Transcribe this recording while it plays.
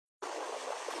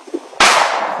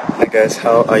guys,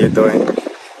 how are you doing?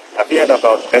 Have you heard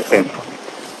about earthing?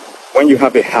 When you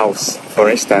have a house, for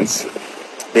instance,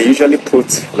 they usually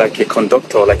put like a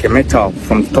conductor, like a metal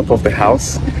from the top of the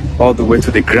house all the way to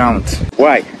the ground.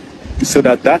 Why? So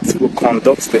that will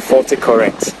conduct the faulty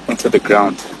current into the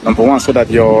ground. Number one, so that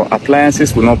your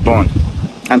appliances will not burn.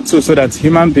 And two, so that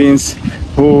human beings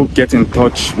who get in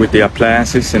touch with the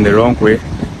appliances in the wrong way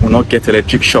will not get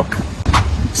electric shock.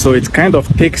 So it kind of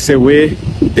takes away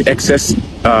the excess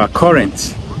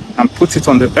current and puts it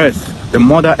on the earth. The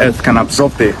mother earth can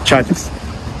absorb the charges.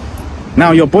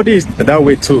 Now your body is that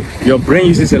way too. Your brain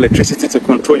uses electricity to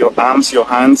control your arms, your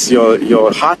hands,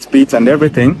 your heartbeat and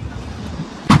everything.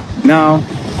 Now,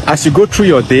 as you go through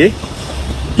your day,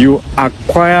 you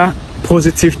acquire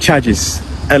positive charges,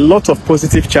 a lot of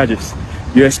positive charges.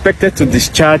 You're expected to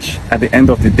discharge at the end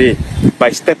of the day by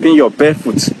stepping your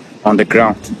barefoot on the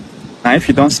ground. Now, if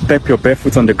you don't step your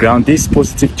barefoot on the ground, these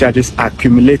positive charges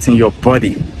accumulate in your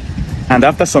body. And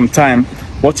after some time,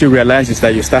 what you realize is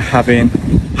that you start having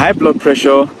high blood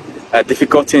pressure,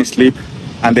 difficulty in sleep,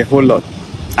 and a whole lot.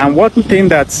 And one thing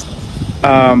that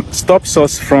stops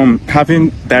us from having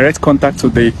direct contact to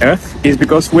the earth is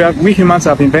because we humans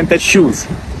have invented shoes.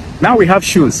 Now we have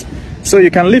shoes. So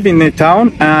you can live in a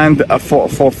town and for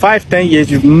 5-10 years,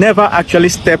 you've never actually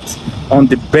stepped on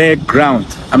the bare ground.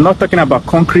 I'm not talking about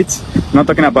concrete, I'm not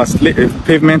talking about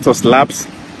pavement or slabs,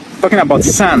 I'm talking about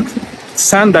sand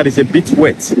that is a bit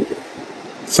wet.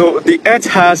 So the earth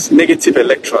has negative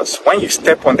electrons. When you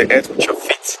step on the earth with your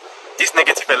feet, these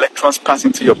negative electrons pass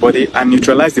into your body and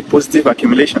neutralize the positive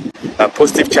accumulation,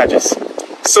 positive charges.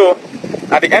 So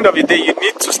at the end of the day, you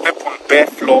need to step on bare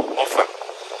floor often.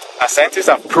 As scientists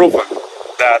have proven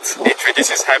that it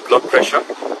reduces high blood pressure,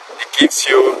 it gives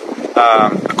you,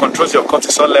 controls your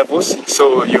cortisol levels,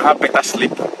 so you have better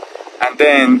sleep, and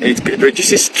then it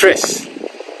reduces stress,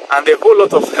 and a whole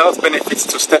lot of health benefits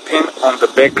to stepping on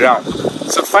the bare ground.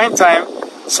 So find time,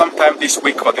 sometime this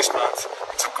week or this month,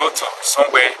 to go to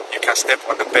somewhere you can step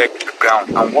on the bare ground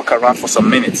and walk around for some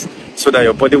minutes so that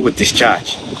your body will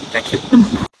discharge. Thank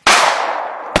you.